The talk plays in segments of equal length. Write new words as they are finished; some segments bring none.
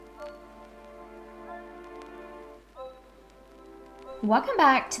Welcome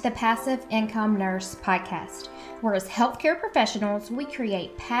back to the Passive Income Nurse Podcast, where as healthcare professionals, we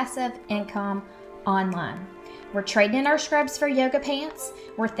create passive income online. We're trading in our scrubs for yoga pants,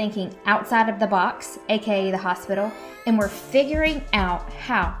 we're thinking outside of the box, aka the hospital, and we're figuring out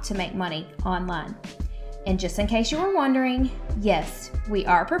how to make money online. And just in case you were wondering, yes, we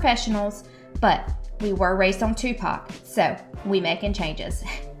are professionals, but we were raised on Tupac, so we making changes.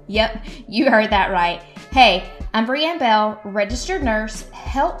 Yep, you heard that right. Hey, I'm Brianne Bell, registered nurse,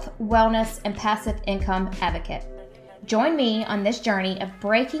 health, wellness, and passive income advocate. Join me on this journey of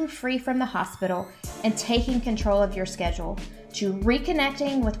breaking free from the hospital and taking control of your schedule, to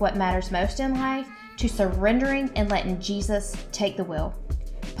reconnecting with what matters most in life, to surrendering and letting Jesus take the wheel.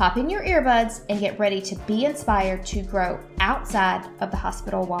 Pop in your earbuds and get ready to be inspired to grow outside of the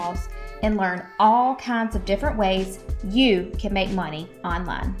hospital walls and learn all kinds of different ways you can make money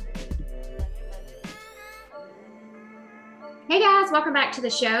online. Hey guys, welcome back to the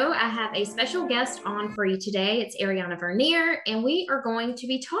show. I have a special guest on for you today. It's Arianna Vernier, and we are going to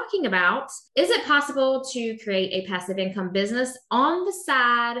be talking about, is it possible to create a passive income business on the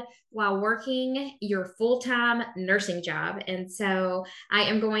side while working your full-time nursing job? And so I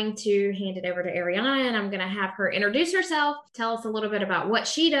am going to hand it over to Arianna, and I'm going to have her introduce herself, tell us a little bit about what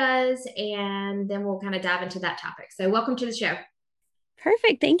she does, and then we'll kind of dive into that topic. So welcome to the show.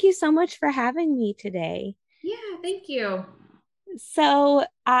 Perfect. Thank you so much for having me today. Yeah, thank you. So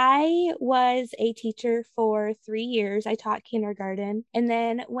I was a teacher for 3 years. I taught kindergarten. And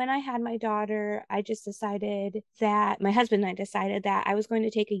then when I had my daughter, my husband and I decided that I was going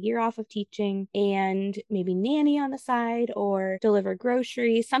to take a year off of teaching and maybe nanny on the side or deliver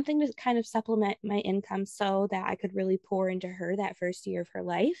groceries, something to kind of supplement my income so that I could really pour into her that first year of her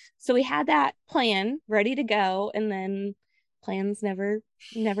life. So we had that plan ready to go. And then plans never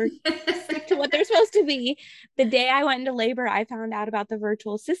stick to what they're supposed to be. The day I went into labor, I found out about the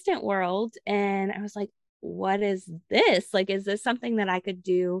virtual assistant world, and I was like, what is this? Like, is this something that I could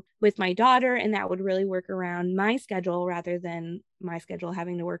do with my daughter and that would really work around my schedule rather than my schedule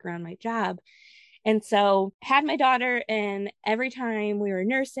having to work around my job? And so had my daughter, and every time we were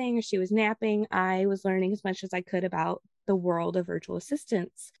nursing or she was napping, I was learning as much as I could about the world of virtual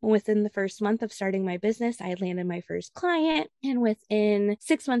assistants. Within the first month of starting my business, I had landed my first client, and within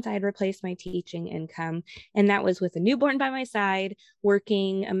 6 months, I had replaced my teaching income. And that was with a newborn by my side,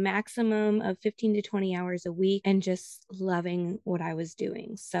 working a maximum of 15 to 20 hours a week and just loving what I was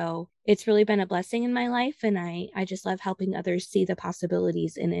doing. So it's really been a blessing in my life. And I just love helping others see the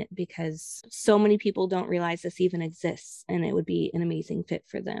possibilities in it, because so many people don't realize this even exists, and it would be an amazing fit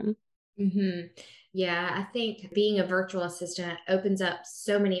for them. Mm-hmm. Yeah, I think being a virtual assistant opens up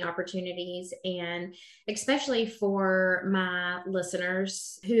so many opportunities, and especially for my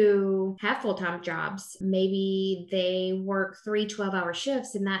listeners who have full-time jobs, maybe they work 3 12-hour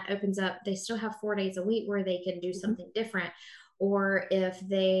shifts, and that opens up, they still have 4 days a week where they can do Mhm. something different. Or if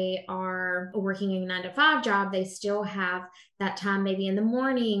they are working a 9 to 5 job, they still have that time maybe in the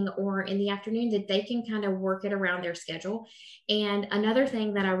morning or in the afternoon that they can kind of work it around their schedule. And another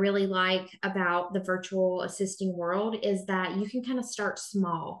thing that I really like about the virtual assisting world is that you can kind of start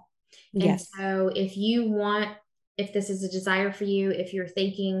small. And Yes. so if this is a desire for you, if you're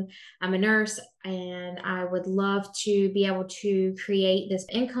thinking, I'm a nurse and I would love to be able to create this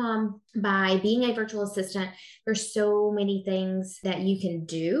income by being a virtual assistant, there's so many things that you can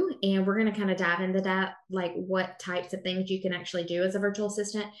do. And we're going to kind of dive into that, like what types of things you can actually do as a virtual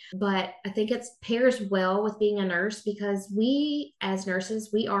assistant. But I think it pairs well with being a nurse, because we as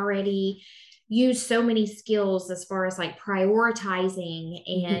nurses, we already use so many skills as far as like prioritizing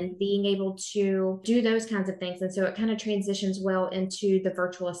Mhm. and being able to do those kinds of things. And so it kind of transitions well into the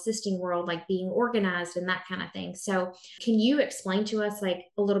virtual assisting world, like being organized and that kind of thing. So can you explain to us like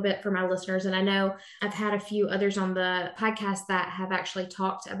a little bit for my listeners? And I know I've had a few others on the podcast that have actually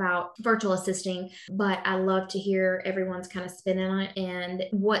talked about virtual assisting, but I love to hear everyone's kind of spin on it and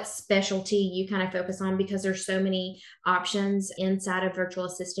what specialty you kind of focus on, because there's so many options inside of virtual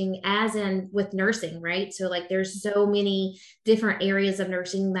assisting, as in with nursing, right? So like there's so many different areas of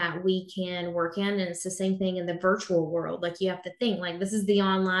nursing that we can work in, and it's the same thing in the virtual world. Like you have to think like this is the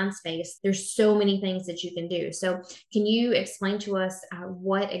online space. There's so many things that you can do. So can you explain to us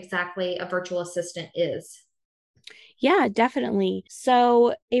what exactly a virtual assistant is? Yeah, definitely.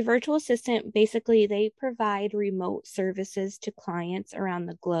 So, a virtual assistant, basically, they provide remote services to clients around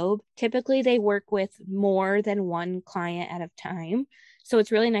the globe. Typically, they work with more than one client at a time. So,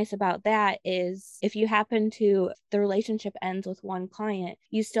 what's really nice about that is if you happen to, the relationship ends with one client,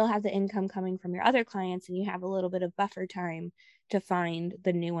 you still have the income coming from your other clients, and you have a little bit of buffer time to find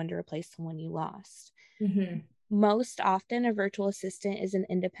the new one to replace the one you lost. Mm-hmm. most often a virtual assistant is an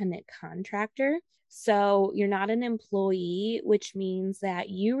independent contractor. So you're not an employee, which means that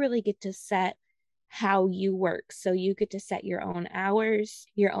you really get to set how you work. So you get to set your own hours,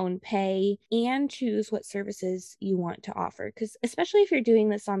 your own pay, and choose what services you want to offer. Because especially if you're doing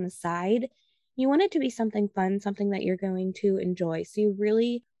this on the side, you want it to be something fun, something that you're going to enjoy. So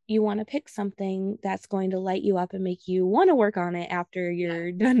you want to pick something that's going to light you up and make you want to work on it after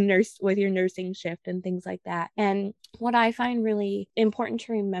you're done with your nursing shift and things like that. And what I find really important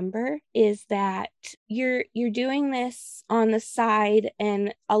to remember is that you're doing this on the side,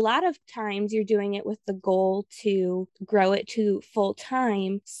 and a lot of times you're doing it with the goal to grow it to full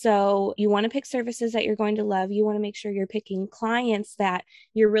time. So you want to pick services that you're going to love. You want to make sure you're picking clients that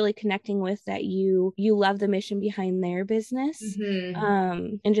you're really connecting with, that you love the mission behind their business.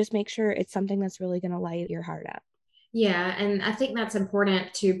 And just make sure it's something that's really going to light your heart up. Yeah, and I think that's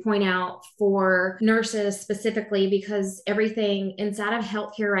important to point out for nurses specifically, because everything inside of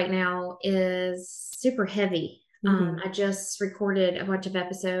healthcare right now is super heavy. I just recorded a bunch of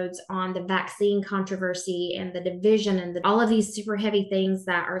episodes on the vaccine controversy and the division and all of these super heavy things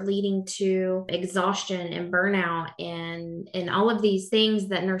that are leading to exhaustion and burnout and all of these things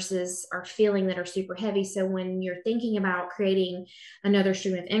that nurses are feeling that are super heavy. So when you're thinking about creating another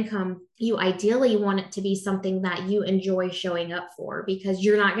stream of income, you ideally want it to be something that you enjoy showing up for, because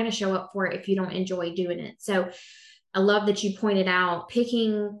you're not going to show up for it if you don't enjoy doing it. So I love that you pointed out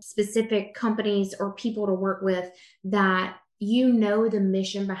picking specific companies or people to work with that you know the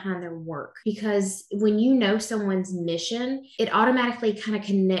mission behind their work, because when you know someone's mission, it automatically kind of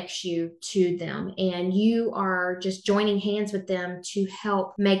connects you to them and you are just joining hands with them to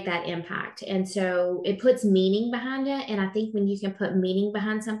help make that impact. And so it puts meaning behind it. And I think when you can put meaning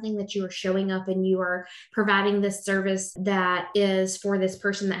behind something, that you are showing up and you are providing this service that is for this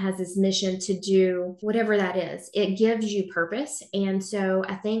person that has this mission to do whatever that is, it gives you purpose. And so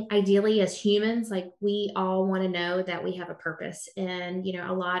I think ideally as humans, like, we all want to know that we have a purpose. And,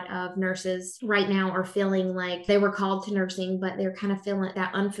 a lot of nurses right now are feeling like they were called to nursing, but they're kind of feeling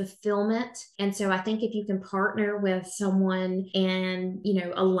that unfulfillment. And so I think if you can partner with someone and,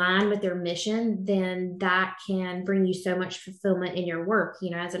 align with their mission, then that can bring you so much fulfillment in your work.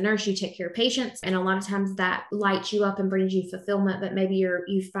 As a nurse, you take care of patients, and a lot of times that lights you up and brings you fulfillment, but maybe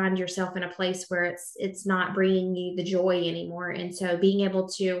you find yourself in a place where it's not bringing you the joy anymore. And so being able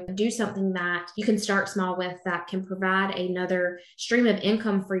to do something that you can start small with, that can provide another stream of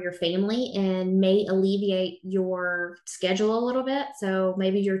income for your family and may alleviate your schedule a little bit. So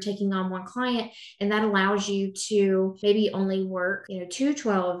maybe you're taking on one client and that allows you to maybe only work, 2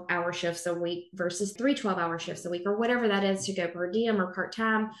 12-hour shifts a week versus 3 12-hour shifts a week, or whatever that is, to go per diem or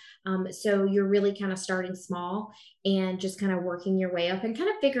part-time. So you're really kind of starting small and just kind of working your way up and kind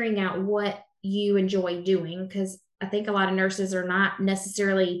of figuring out what you enjoy doing, because I think a lot of nurses are not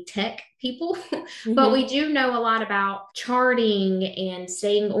necessarily tech people, but we do know a lot about charting and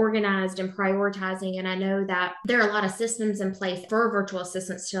staying organized and prioritizing. And I know that there are a lot of systems in place for virtual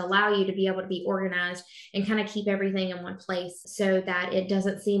assistants to allow you to be able to be organized and kind of keep everything in one place so that it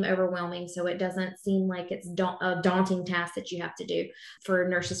doesn't seem overwhelming. So it doesn't seem like it's a daunting task that you have to do, for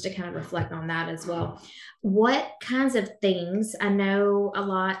nurses to kind of reflect on that as well. What kinds of things? I know a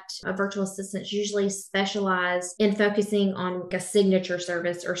lot of virtual assistants usually specialize in focusing on a signature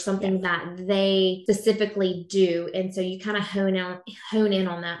service or something that they specifically do. And so you kind of hone in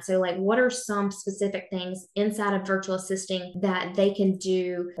on that. So like, what are some specific things inside of virtual assisting that they can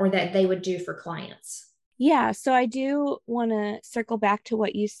do or that they would do for clients? Yeah, so I do want to circle back to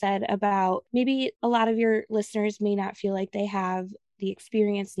what you said about maybe a lot of your listeners may not feel like they have the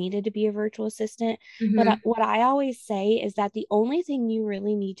experience needed to be a virtual assistant. But what I always say is that the only thing you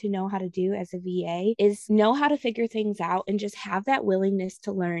really need to know how to do as a VA is know how to figure things out and just have that willingness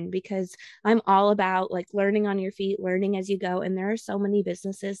to learn, because I'm all about like learning on your feet, learning as you go. And there are so many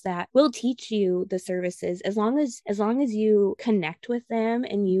businesses that will teach you the services as long as you connect with them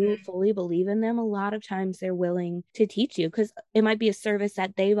and you fully believe in them. A lot of times they're willing to teach you, because it might be a service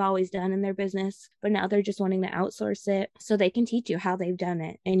that they've always done in their business, but now they're just wanting to outsource it so they can teach you how they've done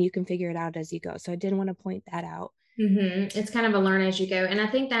it and you can figure it out as you go. So I didn't want to point that out. It's kind of a learn as you go. And I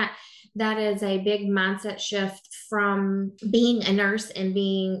think that is a big mindset shift from being a nurse and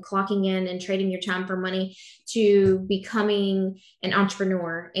clocking in and trading your time for money to becoming an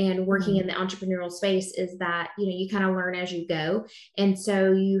entrepreneur and working in the entrepreneurial space, is that, you kind of learn as you go. And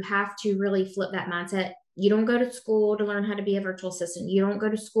so you have to really flip that mindset. You don't go to school to learn how to be a virtual assistant. You don't go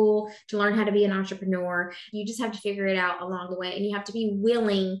to school to learn how to be an entrepreneur. You just have to figure it out along the way, and you have to be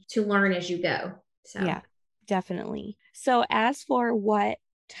willing to learn as you go. So yeah, definitely. So as for what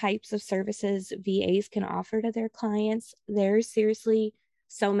types of services VAs can offer to their clients. There's seriously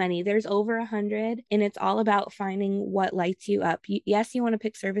so many. There's over 100, and it's all about finding what lights you up. Yes, you want to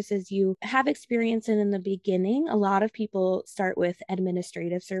pick services you have experience in the beginning. A lot of people start with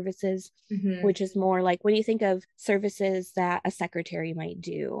administrative services, which is more like when you think of services that a secretary might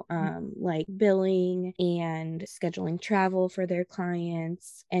do, like billing and scheduling travel for their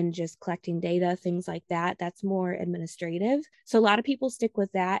clients and just collecting data, things like that. That's more administrative. So a lot of people stick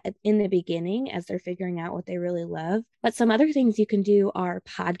with that in the beginning as they're figuring out what they really love. But some other things you can do are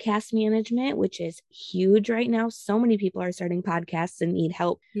podcast management, which is huge right now. So many people are starting podcasts and need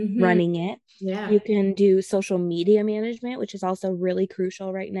help running it. Yeah. You can do social media management, which is also really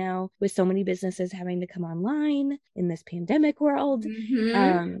crucial right now with so many businesses having to come online in this pandemic world.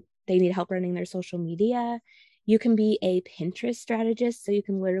 They need help running their social media. You can be a Pinterest strategist, so you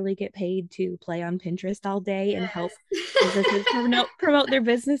can literally get paid to play on Pinterest all day and help businesses promote their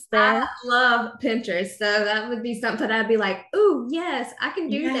business there. I love Pinterest, so that would be something I'd be like, "Ooh, yes, I can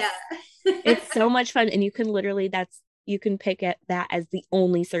do that." It's so much fun, and you can literally you can pick that as the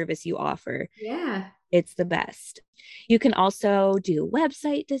only service you offer. Yeah. It's the best. You can also do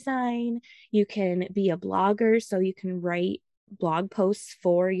website design. You can be a blogger, so you can write blog posts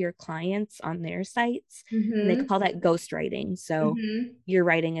for your clients on their sites. And they call that ghostwriting. So you're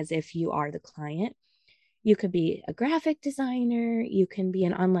writing as if you are the client. You could be a graphic designer. You can be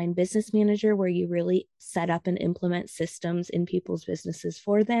an online business manager where you really set up and implement systems in people's businesses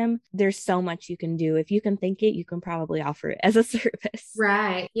for them. There's so much you can do. If you can think it, you can probably offer it as a service.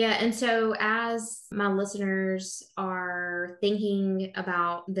 Right. Yeah. And so as my listeners are thinking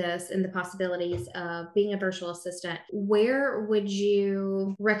about this and the possibilities of being a virtual assistant, where would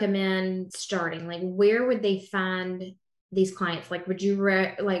you recommend starting? Like, where would they find these clients? Like, would you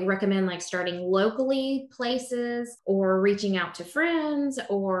recommend like starting locally places or reaching out to friends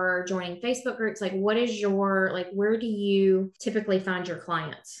or joining Facebook groups? Like, what is where do you typically find your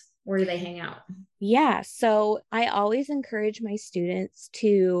clients? Where do they hang out? Yeah. So I always encourage my students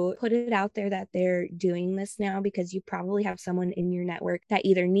to put it out there that they're doing this now, because you probably have someone in your network that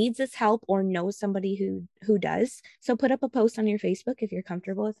either needs this help or knows somebody who does. So put up a post on your Facebook if you're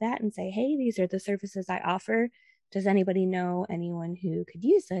comfortable with that and say, hey, these are the services I offer. Does anybody know anyone who could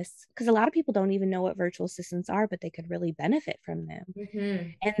use this? Because a lot of people don't even know what virtual assistants are, but they could really benefit from them.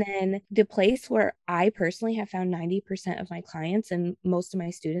 And then the place where I personally have found 90% of my clients and most of my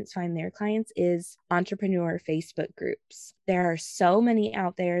students find their clients is entrepreneur Facebook groups. There are so many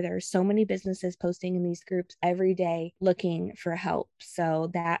out there. There are so many businesses posting in these groups every day looking for help.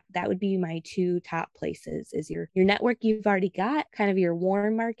 So that would be my two top places: is your network you've already got, kind of your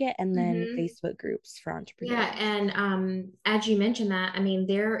warm market, and then Facebook groups for entrepreneurs. Yeah. And as you mentioned that, I mean,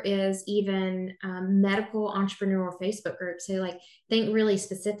 there is even medical entrepreneur Facebook groups. So like, think really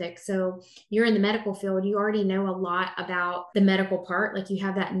specific. So you're in the medical field, you already know a lot about the medical part. Like, you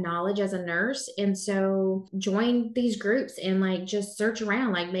have that knowledge as a nurse. And so join these groups and like just search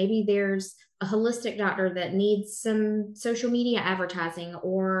around. Like, maybe there's a holistic doctor that needs some social media advertising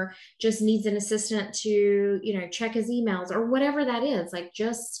or just needs an assistant to, check his emails or whatever that is. Like,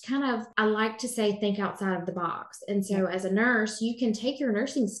 just kind of, I like to say, think outside of the box. And so as a nurse, you can take your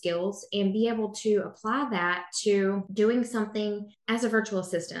nursing skills and be able to apply that to doing something as a virtual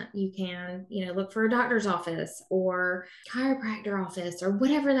assistant. You can, look for a doctor's office or chiropractor office or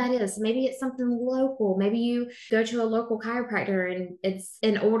whatever that is. Maybe it's something local. Maybe you go to a local chiropractor and it's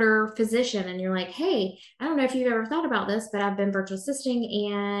an older physician and you're like, hey, I don't know if you've ever thought about this, but I've been virtual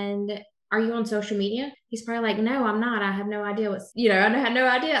assisting, and are you on social media? He's probably like, no, I'm not. I have no idea I had no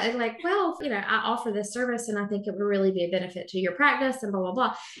idea. And like, well, I offer this service and I think it would really be a benefit to your practice and blah, blah,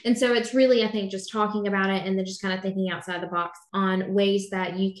 blah. And so it's really, I think, just talking about it and then just kind of thinking outside the box on ways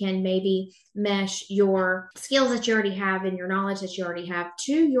that you can maybe mesh your skills that you already have and your knowledge that you already have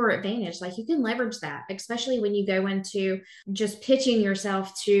to your advantage. Like, you can leverage that, especially when you go into just pitching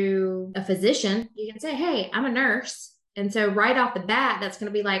yourself to a physician. You can say, hey, I'm a nurse. And so right off the bat, that's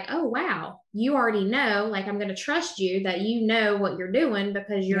going to be like, oh, wow, you already know, like, I'm going to trust you that you know what you're doing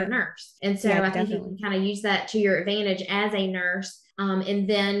because you're a nurse. And so I think you can kind of use that to your advantage as a nurse, and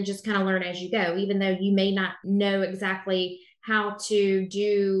then just kind of learn as you go. Even though you may not know exactly how to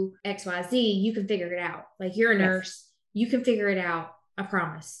do X, Y, Z, you can figure it out. Like, you're a nurse, you can figure it out. I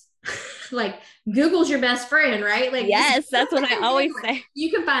promise. Like, Google's your best friend, right? Like, yes, that's what I always say.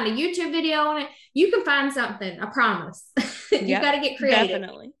 You can find a YouTube video on it. You can find something. I promise. You got to get creative.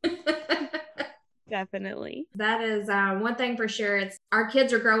 Definitely. Definitely. That is one thing for sure. It's our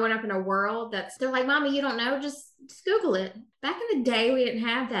kids are growing up in a world that's they're like, Mommy, you don't know, just Google it. Back in the day, we didn't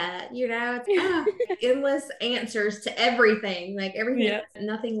have that. It's endless answers to everything, like everything, Yep.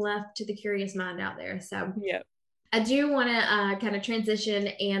 nothing left to the curious mind out there. So Yep. I do want to kind of transition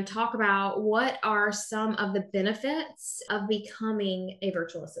and talk about what are some of the benefits of becoming a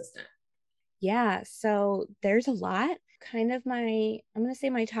virtual assistant. Yeah, so there's a lot. Kind of I'm going to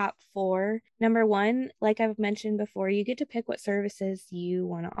say my top four. Number one, like I've mentioned before, you get to pick what services you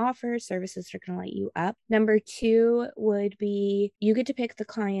want to offer, services that are going to light you up. Number two would be you get to pick the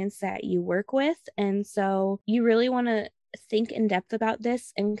clients that you work with. And so you really want to think in depth about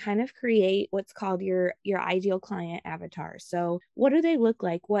this and kind of create what's called your ideal client avatar. So what do they look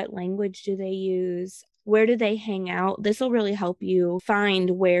like? What language do they use? Where do they hang out? This will really help you find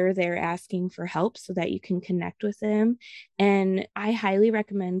where they're asking for help so that you can connect with them. And I highly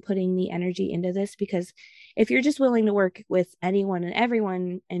recommend putting the energy into this, because if you're just willing to work with anyone and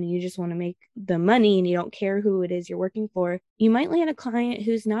everyone and you just want to make the money and you don't care who it is you're working for, you might land a client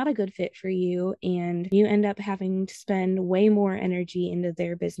who's not a good fit for you, and you end up having to spend way more energy into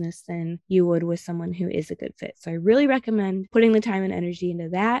their business than you would with someone who is a good fit. So I really recommend putting the time and energy into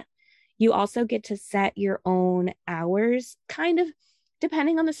that. You also get to set your own hours, kind of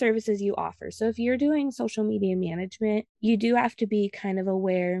depending on the services you offer. So if you're doing social media management, you do have to be kind of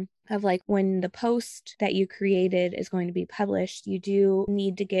aware of like when the post that you created is going to be published. You do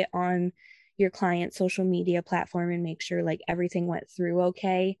need to get on your client's social media platform and make sure like everything went through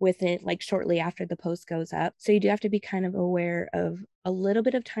okay with it, like shortly after the post goes up. So you do have to be kind of aware of a little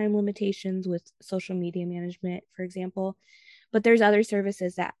bit of time limitations with social media management, for example. But there's other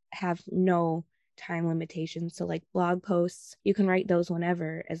services that have no time limitations. So like blog posts, you can write those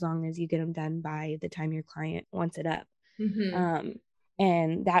whenever, as long as you get them done by the time your client wants it up. Mm-hmm.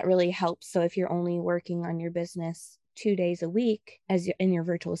 And that really helps. So if you're only working on your business 2 days a week as in your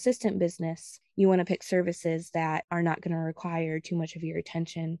virtual assistant business, you want to pick services that are not going to require too much of your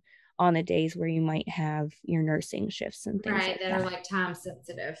attention on the days where you might have your nursing shifts and things Right, like that that. are like time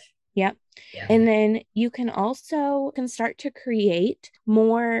sensitive. Yep. Yeah. And then you can also start to create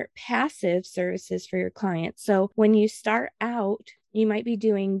more passive services for your clients. So when you start out, you might be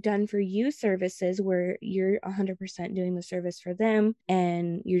doing done for you services where you're 100% doing the service for them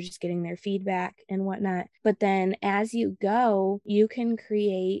and you're just getting their feedback and whatnot. But then as you go, you can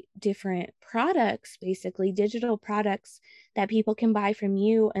create different products, basically digital products that people can buy from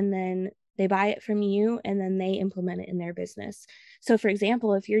you, and then they buy it from you and then they implement it in their business. So for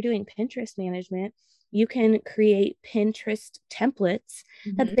example, if you're doing Pinterest management, you can create Pinterest templates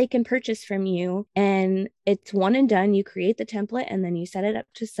that they can purchase from you, and it's one and done. You create the template and then you set it up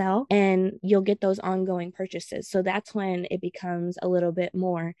to sell, and you'll get those ongoing purchases. So that's when it becomes a little bit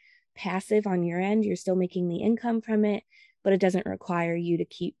more passive on your end. You're still making the income from it, but it doesn't require you to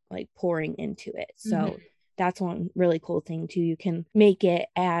keep like pouring into it. So that's one really cool thing too. You can make it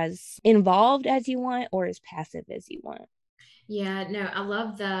as involved as you want or as passive as you want. Yeah, no, I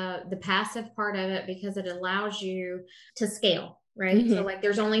love the passive part of it because it allows you to scale, right? So like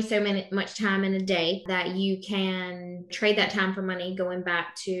there's only much time in a day that you can trade that time for money. Going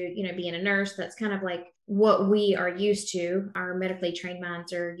back to, being a nurse, that's kind of like what we are used to. Our medically trained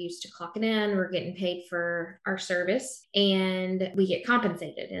minds are used to clocking in, we're getting paid for our service and we get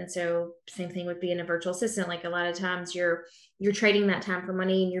compensated. And so same thing with being a virtual assistant. Like a lot of times you're trading that time for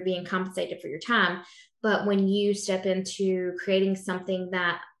money and you're being compensated for your time. But when you step into creating something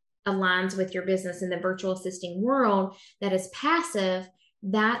that aligns with your business in the virtual assisting world that is passive,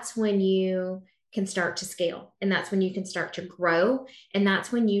 that's when you can start to scale. And that's when you can start to grow. And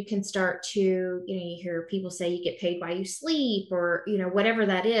that's when you can start to, you hear people say you get paid while you sleep or, whatever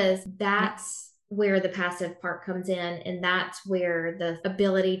that is. That's where the passive part comes in. And that's where the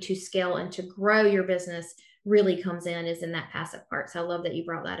ability to scale and to grow your business really comes in, is in that passive part. So I love that you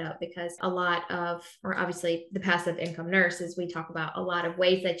brought that up, because or obviously the passive income nurses, we talk about a lot of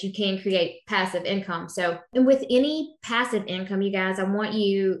ways that you can create passive income. So, and with any passive income, you guys, I want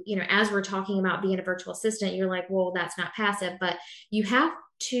you, as we're talking about being a virtual assistant, you're like, well, that's not passive, but you have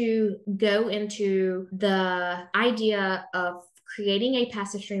to go into the idea of creating a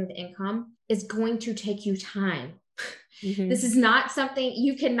passive stream of income is going to take you time. This is not something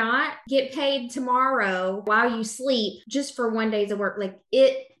you cannot get paid tomorrow while you sleep just for 1 day's of work. Like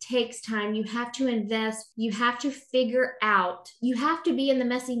it takes time. You have to invest. You have to figure out, you have to be in the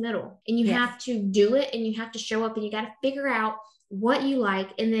messy middle and you have to do it and you have to show up and you got to figure out what you like.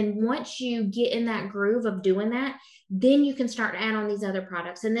 And then once you get in that groove of doing that, then you can start to add on these other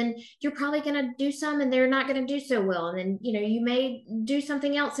products. And then you're probably going to do some and they're not going to do so well. And then, you may do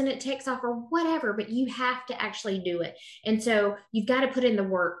something else and it takes off or whatever, but you have to actually do it. And so you've got to put in the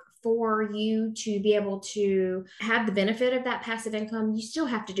work for you to be able to have the benefit of that passive income. You still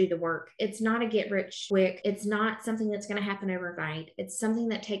have to do the work. It's not a get rich quick. It's not something that's going to happen overnight. It's something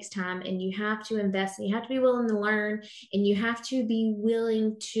that takes time, and you have to invest, and you have to be willing to learn, and you have to be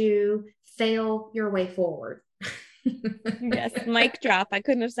willing to fail your way forward. Yes, mic drop. I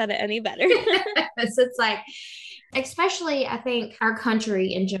couldn't have said it any better. So it's like, especially I think our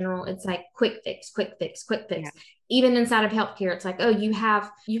country in general, it's like quick fix, quick fix, quick fix. Yeah. Even inside of healthcare, it's like, oh, you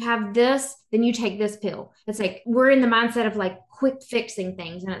have this, then you take this pill. It's like we're in the mindset of like quick fixing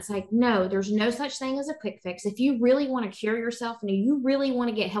things. And it's like, no, there's no such thing as a quick fix. If you really want to cure yourself and you really want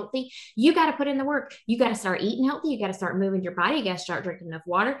to get healthy, you got to put in the work. You got to start eating healthy. You got to start moving your body. You got to start drinking enough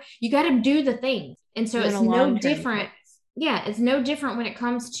water. You got to do the things. And so it's no different. Yeah, it's no different when it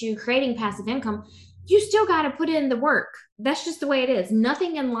comes to creating passive income. You still got to put in the work. That's just the way it is.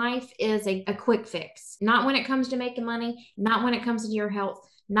 Nothing in life is a quick fix. Not when it comes to making money, not when it comes to your health,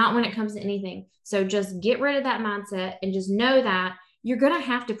 not when it comes to anything. So just get rid of that mindset and just know that you're going to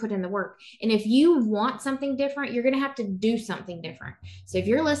have to put in the work. And if you want something different, you're going to have to do something different. So if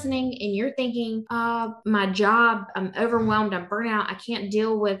you're listening and you're thinking, my job, I'm overwhelmed, I'm burnt out, I can't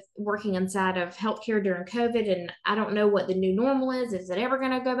deal with working inside of healthcare during COVID, and I don't know what the new normal is. Is it ever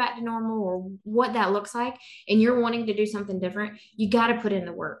going to go back to normal, or what that looks like? And you're wanting to do something different, you got to put in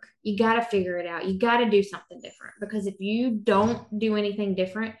the work. You got to figure it out. You got to do something different, because if you don't do anything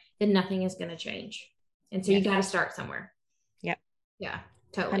different, then nothing is going to change. And so you got to start somewhere. Yep. Yeah,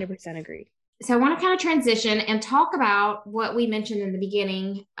 totally. 100% agreed. So I want to kind of transition and talk about what we mentioned in the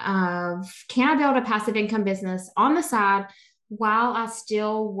beginning of, can I build a passive income business on the side while I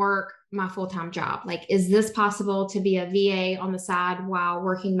still work my full-time job? Like, is this possible to be a VA on the side while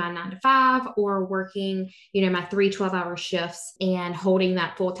working my 9 to 5, or working, my 3 12-hour shifts and holding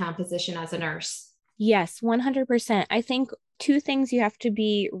that full-time position as a nurse? Yes, 100%. I think 2 things you have to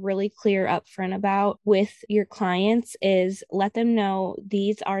be really clear upfront about with your clients is let them know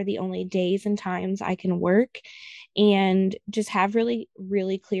these are the only days and times I can work, and just have really,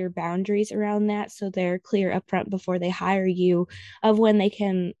 really clear boundaries around that, so they're clear upfront before they hire you of when they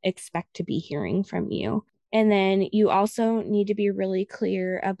can expect to be hearing from you. And then you also need to be really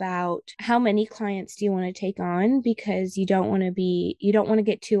clear about how many clients do you want to take on, because you don't want to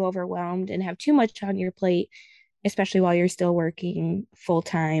get too overwhelmed and have too much on your plate, especially while you're still working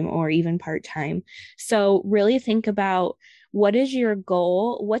full-time or even part-time. So really think about, what is your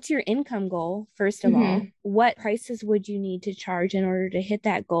goal? What's your income goal? First of all, what prices would you need to charge in order to hit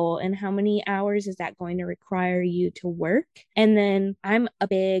that goal? And how many hours is that going to require you to work? And then I'm a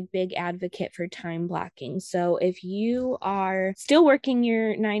big, big advocate for time blocking. So if you are still working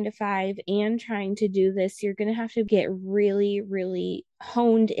your 9 to 5 and trying to do this, you're going to have to get really, really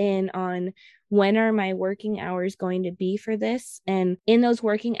honed in on, when are my working hours going to be for this? And in those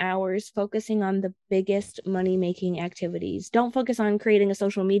working hours, focusing on the biggest money-making activities. Don't focus on creating a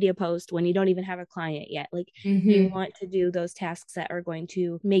social media post when you don't even have a client yet. Like, you want to do those tasks that are going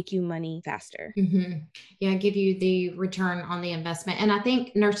to make you money faster. Yeah, give you the return on the investment. And I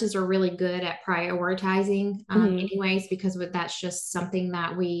think nurses are really good at prioritizing anyways, because that's just something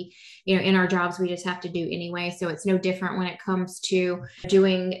that we, in our jobs, we just have to do anyway. So it's no different when it comes to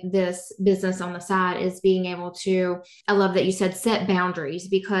doing this business on the side, is being able to, I love that you said set boundaries,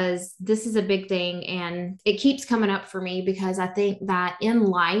 because this is a big thing. And it keeps coming up for me, because I think that in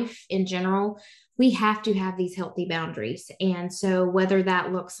life in general, we have to have these healthy boundaries. And so whether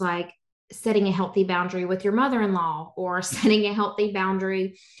that looks like setting a healthy boundary with your mother-in-law, or setting a healthy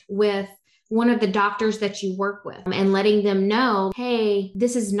boundary with one of the doctors that you work with, and letting them know, hey,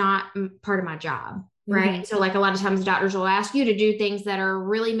 this is not part of my job. Right. So like a lot of times doctors will ask you to do things that are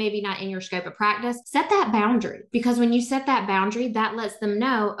really maybe not in your scope of practice. Set that boundary, because when you set that boundary, that lets them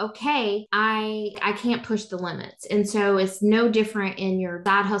know, okay, I can't push the limits. And so it's no different in your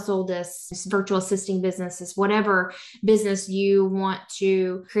side hustle, this virtual assisting business, this whatever business you want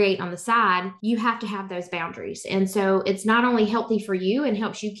to create on the side. You have to have those boundaries. And so it's not only healthy for you and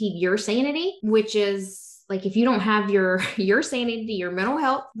helps you keep your sanity, which is, like, if you don't have your sanity, your mental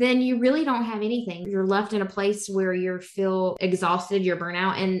health, then you really don't have anything. You're left in a place where you feel exhausted, you're burnt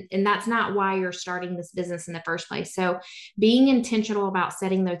out. And that's not why you're starting this business in the first place. So being intentional about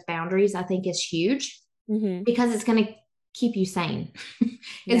setting those boundaries, I think, is huge, because it's going to keep you sane.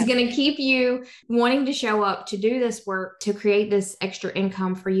 It's Yep. going to keep you wanting to show up to do this work, to create this extra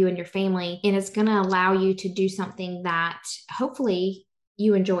income for you and your family. And it's going to allow you to do something that hopefully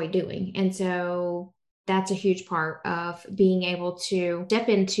you enjoy doing. And so that's a huge part of being able to step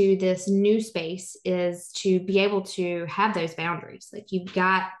into this new space, is to be able to have those boundaries. Like, you've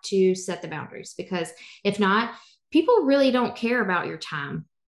got to set the boundaries, because if not, people really don't care about your time.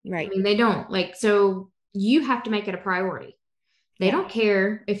 Right. I mean, they don't. Like, so you have to make it a priority. They don't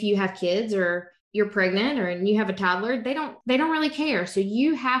care if you have kids or you're pregnant or you have a toddler. They don't really care. So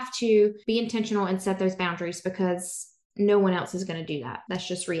you have to be intentional and set those boundaries, because no one else is going to do that. That's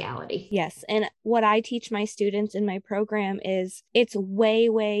just reality. Yes. And what I teach my students in my program is it's way,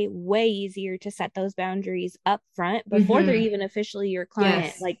 way, way easier to set those boundaries up front before they're even officially your client.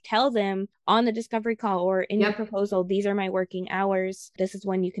 Yes. Like, tell them on the discovery call or in your Yep. proposal, these are my working hours. This is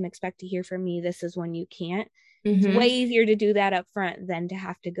when you can expect to hear from me. This is when you can't. It's way easier to do that up front than to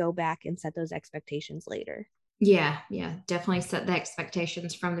have to go back and set those expectations later. Yeah, definitely set the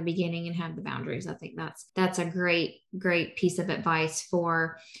expectations from the beginning and have the boundaries. I think that's a great piece of advice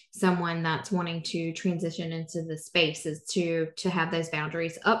for someone that's wanting to transition into the space, is to have those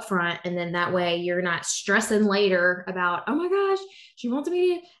boundaries up front. And then that way you're not stressing later about, oh my gosh, she wants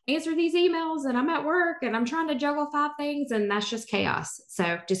me to answer these emails and I'm at work and I'm trying to juggle 5 things, and that's just chaos.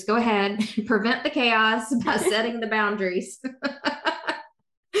 So just go ahead and prevent the chaos by setting the boundaries.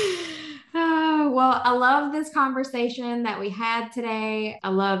 Well, I love this conversation that we had today. I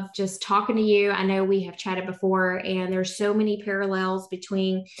love just talking to you. I know we have chatted before, and there's so many parallels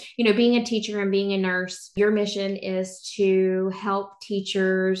between, being a teacher and being a nurse. Your mission is to help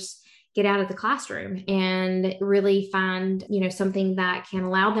teachers get out of the classroom and really find, something that can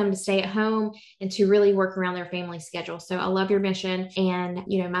allow them to stay at home and to really work around their family schedule. So I love your mission. And,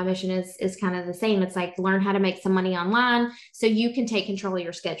 my mission is kind of the same. It's like, learn how to make some money online so you can take control of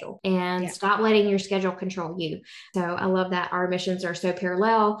your schedule and stop letting your schedule control you. So I love that our missions are so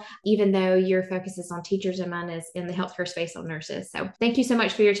parallel, even though your focus is on teachers and mine is in the healthcare space on nurses. So thank you so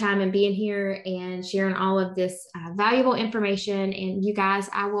much for your time and being here and sharing all of this valuable information. And you guys,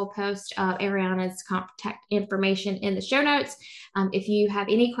 I will post Arianna's contact information in the show notes. If you have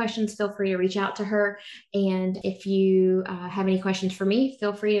any questions, feel free to reach out to her. And if you have any questions for me,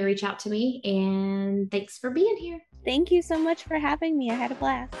 feel free to reach out to me. And thanks for being here. Thank you so much for having me. I had a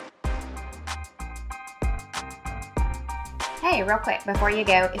blast. Hey, real quick, before you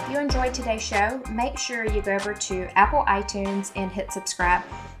go, if you enjoyed today's show, make sure you go over to Apple iTunes and hit subscribe.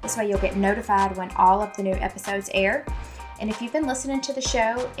 This way you'll get notified when all of the new episodes air. And if you've been listening to the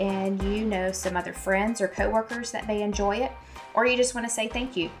show and you know some other friends or coworkers that may enjoy it, or you just want to say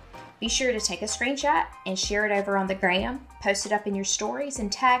thank you, be sure to take a screenshot and share it over on the gram, post it up in your stories,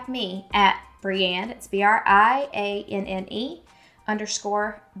 and tag me at Brianne, it's BRIANNE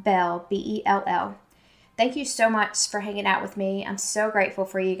 _Bell, BELL. Thank you so much for hanging out with me. I'm so grateful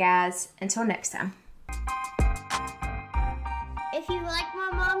for you guys. Until next time. If you like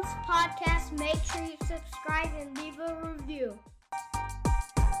my mom's podcast, make sure you subscribe and leave a review.